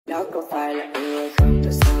Đó có phải là yêu hay không,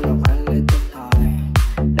 tại sao Ngọc Anh lại tiếp hỏi?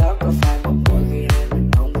 Đó có phải một buổi khi hai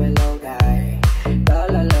mình mong về lâu đài? Đó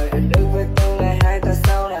là lời anh ước với tương lai hai ta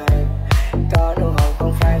sau này. Có nụ hôn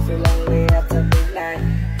không phải feel lonely after midnight.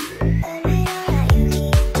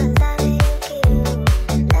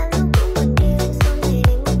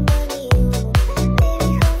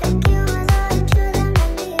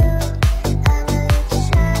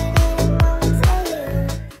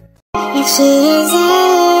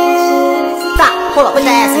 Stop! Hold up, put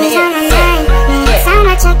that ass in the air.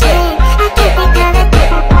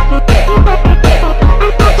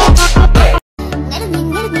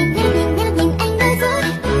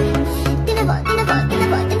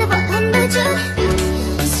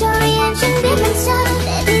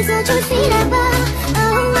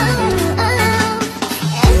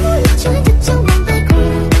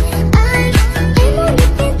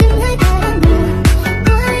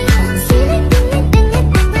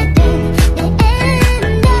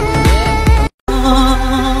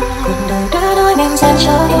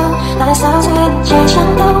 Tại sao duyên trời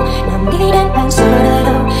chẳng đâu, nằm nghĩ đến anh giờ nơi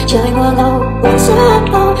đâu, trời mưa ngâu buồn rất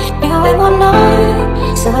lâu. Điều anh muốn nói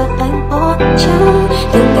giờ anh ổn chứ,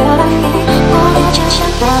 tình yêu anh nghĩ có lẽ chắc chắn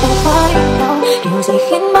là đâu phải đâu. Điều gì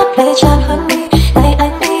khiến mắt lệ tràn hơn đi, tay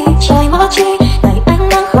anh đi trời mất chi, tay anh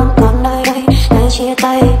đang không còn nơi đây, tay chia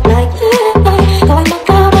tay lại đến đây, gọi một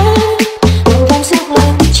cao đến mình đang sức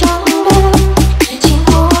lạnh trong đêm, chỉ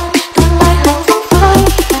muốn tương lai hạnh phúc với anh.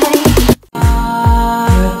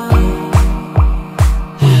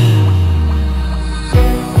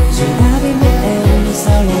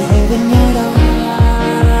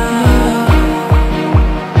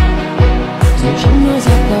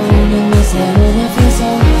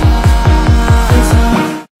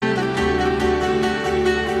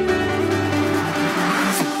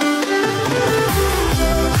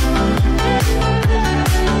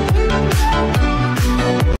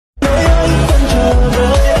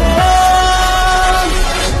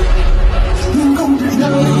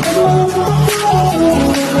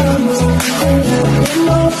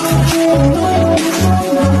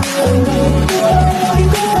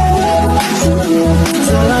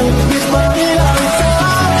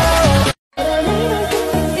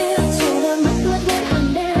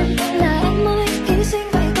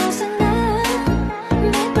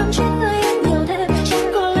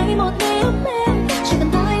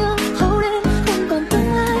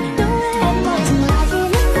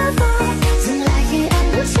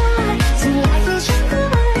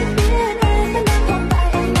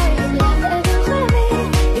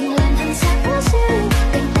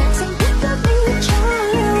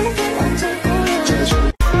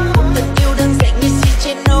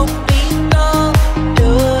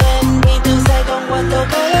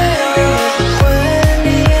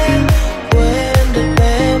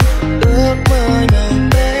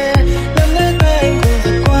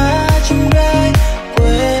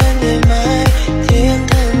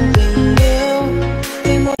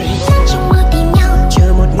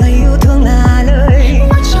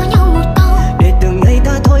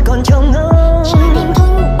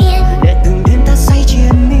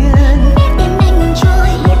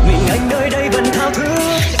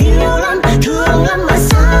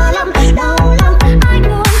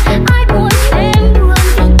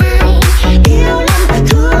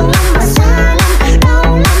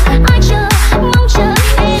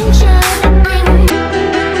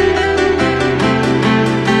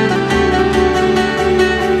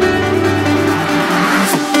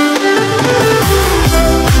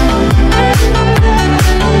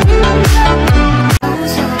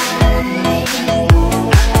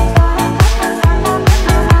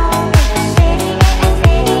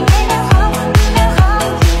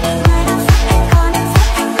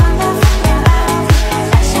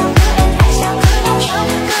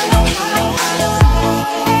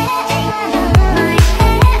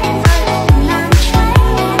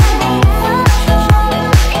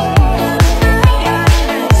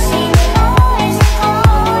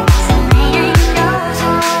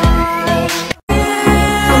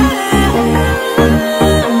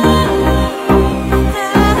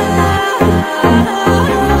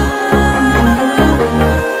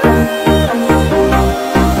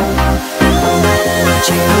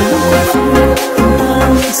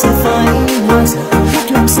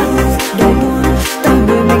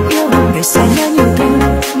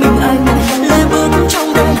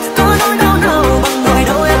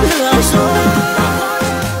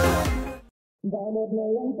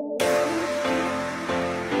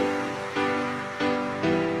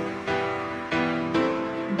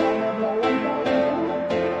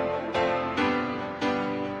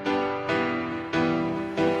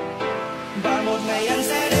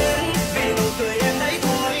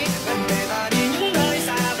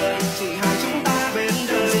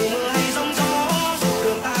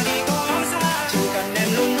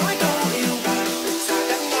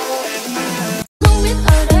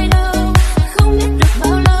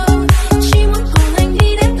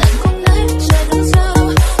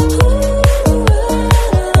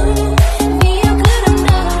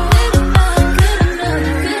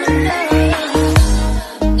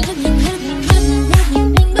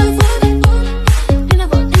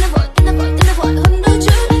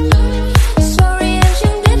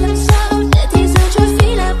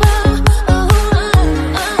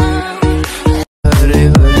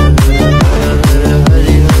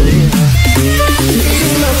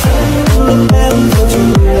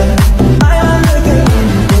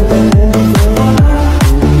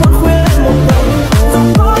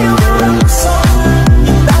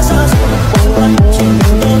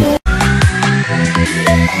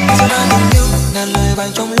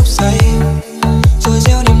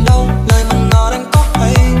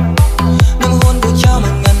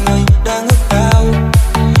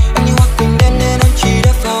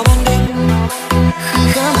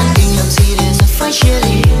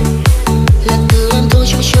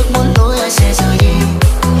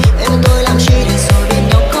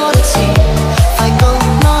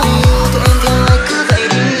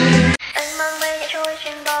 tôi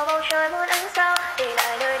trên bao bầu trời muôn ánh sao, thì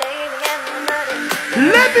lại nơi đây mình em muốn mơ đến.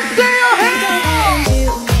 Let me see your hands.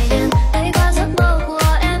 Hãy qua giấc mơ của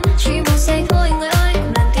em, chỉ một giây thôi người ơi,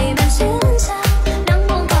 cùng làm tim em xuyên xa. Nắng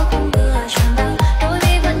buông vào khung cửa tròn vàng, đôi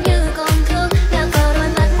mi vẫn như còn thương, là cờ đôi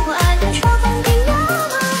mắt của ai đã cho con tim nhớ mong.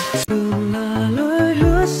 Đường là lối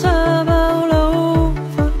hứa xa bao lâu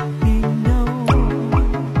vẫn nhìn nhau,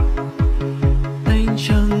 anh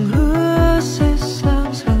chẳng hứa sẽ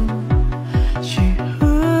sáng giàu, chỉ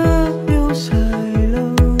hứa yêu dài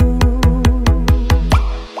lâu.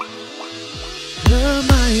 Lỡ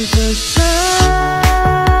mai rời xa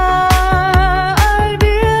ai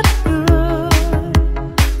biết được,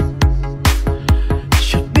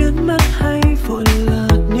 chợt biến mất hay vội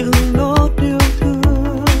lạc những nốt yêu thương.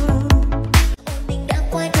 Mình đã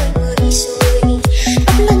qua đôi người rồi,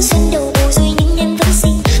 tóc lăn xanh đầu bù rồi nhưng em vẫn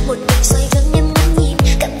xinh. Một mình xoay vần em ngắm nhìn,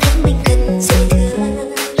 cảm thấy mình cần dễ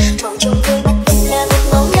thương. Màu trong đôi mắt em là một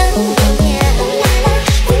màu nắng về nhà.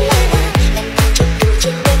 Ngăn ngăn trong đôi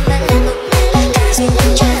trên đôi má là một ta duyên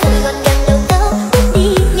anh cha vội gọn gàng đầu tóc bước đi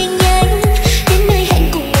nhanh nhanh đến nơi hẹn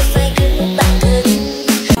cùng một vài gương bạn thân.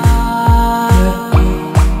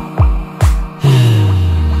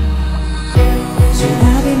 Dù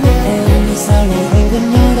đã biết mất em thì sao lại anh vẫn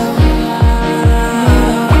nhớ đâu,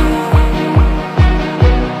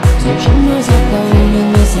 dù chẳng nói ra câu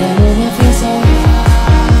nhưng người sẽ luôn ở phía sau,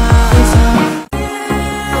 phía sau.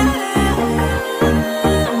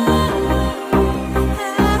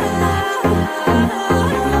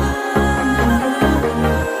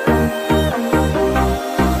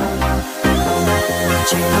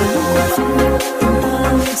 Chỉ có lúc qua phút chúng ta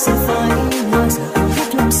sẽ phải nói giờ anh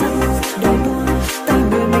hết lòng sao đau buồn tay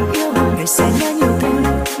người mình yêu ngày sẽ nhớ nhiều thôi.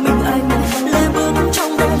 Mình ai mà lê bước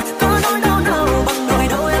trong đêm có nỗi đau nào bằng nỗi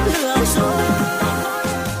đau em lừa rồi.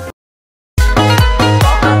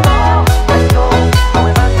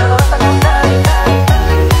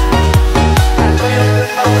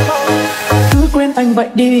 Cứ quên anh vậy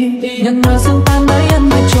đi, nhận ra sương tan mấy anh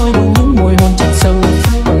mây trôi đủ những mùi hôn chặt sâu.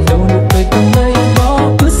 Còn đâu nụ cười từng đây đó,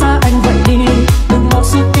 cứ xa anh vậy đi, đừng mong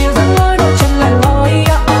sự kia dẫn lối đôi chân lại lối.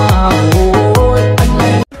 Ôi anh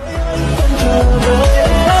lại chờ đợi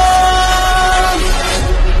em,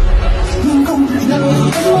 nhưng không thể nào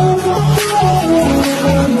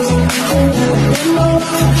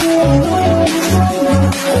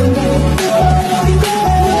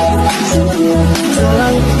giờ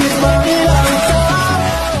anh biết mới làm sao.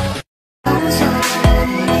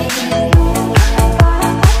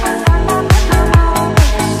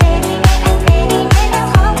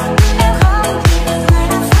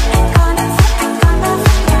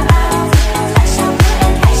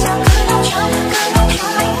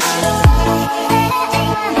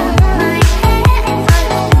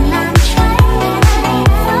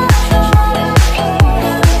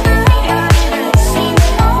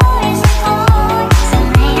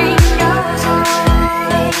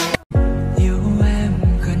 Yêu em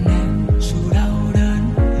gần em dù đau đớn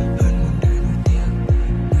hơn một đời nổi tiếng,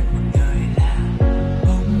 hơn một đời là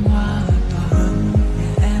bông hoa tỏa hương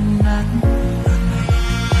để em ngát hơn ngày.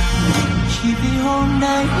 Chỉ vì hôm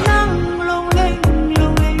nay nắng lung linh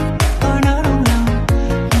có nỡ đâu nào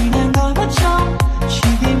nhìn em đôi mắt trong. Chỉ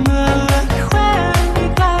vì mưa ướt khóe mi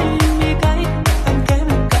cay anh kế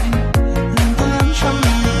bên cạnh làm tôi ấm trong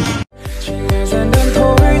lòng. Chỉ là giản đơn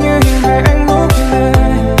thôi như hình hài anh lúc này,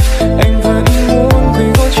 anh vẫn muốn quỳ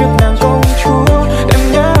gối trước nàng công chúa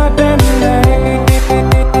đem nhớ đến này.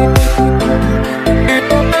 Anh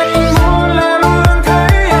muốn là luôn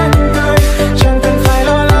thấy anh cười, chẳng cần phải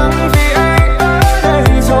lo lắng vì anh ở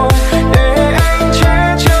đây rồi, để anh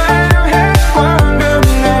che chở em hết quãng đường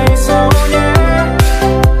ngày sau nhé.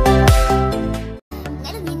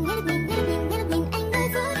 Nghe được nhìn anh nơi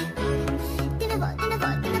vui, tim đã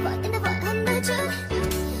vội hơn đôi chút.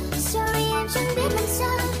 Sorry em chẳng biết làm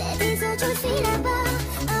sao để bây giờ trôi phí là bao.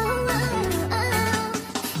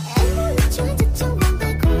 Em muốn được trôi thật trong vòng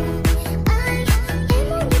tay của ai, em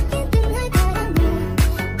muốn được yên từng hơi thở đang buồn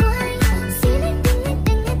quay. Xin hãy tin để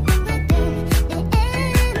em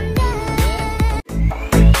đây.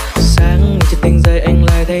 Sáng ngày chưa tỉnh dậy anh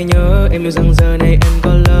lại thấy nhớ em, liệu rằng giờ này em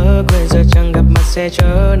có lỡ quên, giờ chẳng gặp mặt sẽ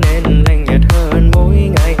trở nên lạnh nhạt hơn mỗi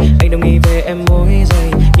ngày. Anh đồng ý về em mỗi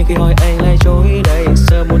giây, nhưng khi hỏi anh lại chối đây,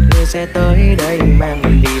 sợ một người sẽ tới đây mà